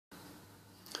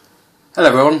Hello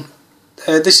everyone,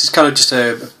 this is kind of just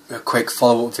a quick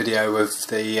follow-up video of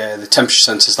the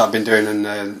temperature sensors that I've been doing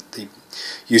and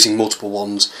using multiple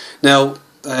ones. Now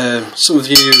some of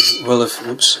you will have,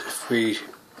 if we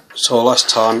saw last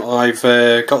time, I've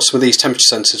got some of these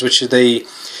temperature sensors, which are the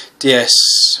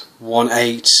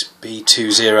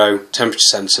DS18B20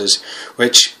 temperature sensors,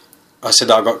 which I said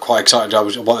I got quite excited. I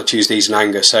wanted to use these in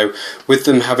anger, so with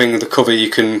them having the cover, you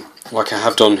can, like I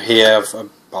have done here,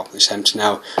 well, it's empty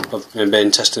now. I've been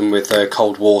testing with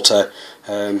cold water.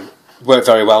 Worked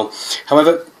very well.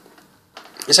 However,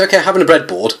 it's okay having a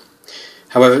breadboard.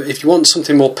 However, if you want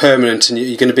something more permanent and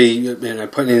you're going to be,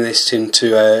 putting this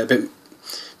into a bit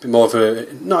more of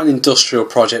a, not an industrial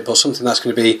project, but something that's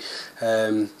going to be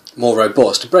more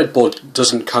robust, a breadboard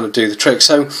doesn't kind of do the trick.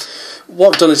 So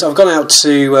what I've done is I've gone out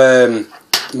to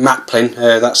Maplin.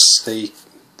 That's the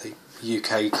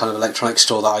UK kind of electronic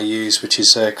store that I use, which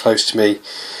is close to me,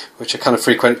 which I kind of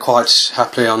frequent quite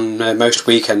happily on most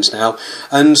weekends now,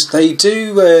 and they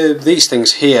do these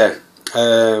things here,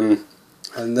 and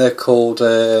they're called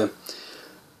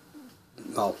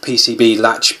PCB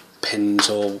latch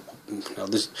pins, or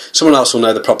someone else will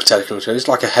know the proper technical. It's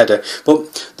like a header.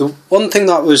 But the one thing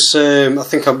that was I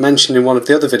think I've mentioned in one of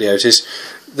the other videos is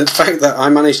the fact that I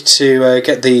managed to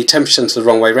get the temperature sensor the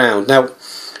wrong way round. Now,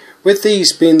 with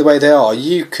these being the way they are,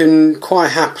 you can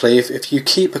quite happily, if you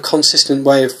keep a consistent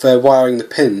way of wiring the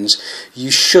pins, you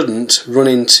shouldn't run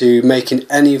into making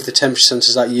any of the temperature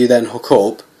sensors that you then hook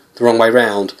up the wrong way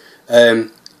round.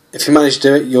 If you manage to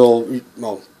do it, you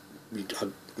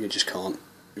just can't.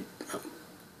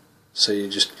 So you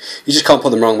just can't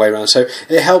put them the wrong way around. So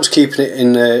it helps keeping it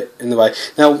in the way.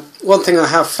 Now, one thing I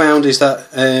have found is that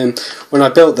when I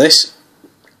built this,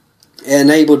 it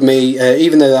enabled me,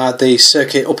 even though I had the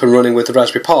circuit up and running with the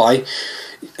Raspberry Pi,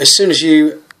 as soon as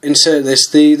you insert this,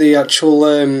 the actual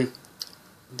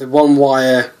the one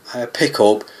wire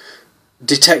pickup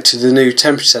detected the new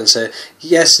temperature sensor.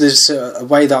 Yes, there's a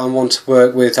way that I want to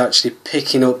work with actually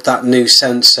picking up that new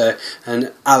sensor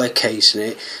and allocating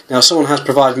it. Now, someone has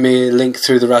provided me a link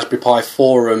through the Raspberry Pi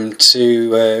forum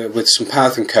to with some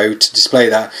Python code to display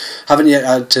that. Haven't yet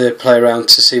had to play around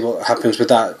to see what happens with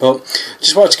that, but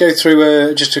just wanted to go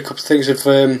through just a couple of things of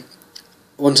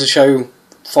wanted to show.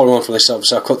 Following on from this,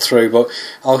 obviously I'll cut through, but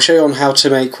I'll show you on how to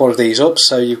make one of these up.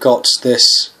 So you've got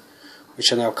this,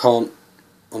 which I now can't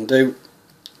undo.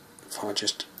 If I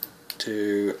just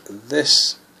do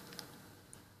this,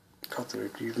 God, they're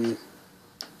even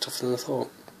tougher than I thought.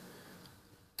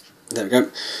 There we go.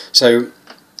 So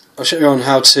I'll show you on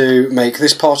how to make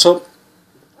this part up.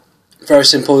 Very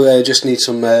simple. Just need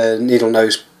some needle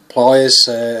nose pliers,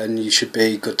 and you should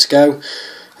be good to go.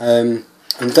 And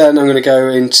then I'm going to go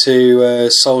into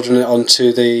soldering it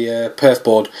onto the perf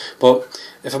board. But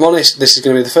if I'm honest, this is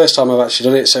going to be the first time I've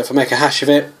actually done it, so if I make a hash of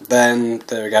it, then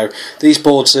there we go. These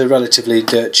boards are relatively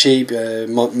dirt cheap.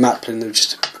 Maplin, they're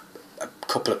just a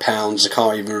couple of pounds. I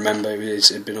can't even remember. It's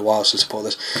been a while since I bought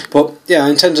this. But yeah, I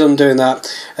intended on doing that.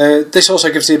 This also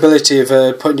gives the ability of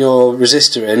putting your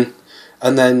resistor in,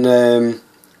 and then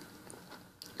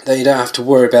you don't have to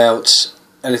worry about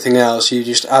anything else. You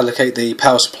just allocate the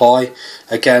power supply.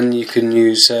 Again, you can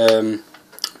use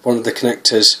one of the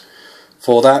connectors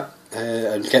for that.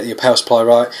 And get your power supply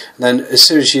right, and then as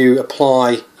soon as you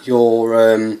apply your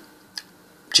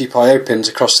GPIO pins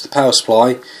across the power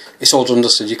supply, it's all done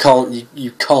dusted. You can't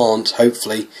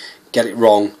hopefully get it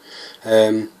wrong.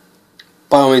 By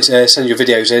all means, send your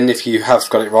videos in if you have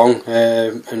got it wrong,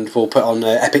 and we'll put on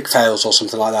epic fails or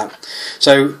something like that.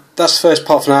 So that's the first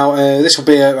part for now. This will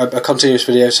be a continuous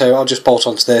video, so I'll just bolt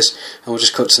onto this and we'll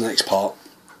just cut to the next part.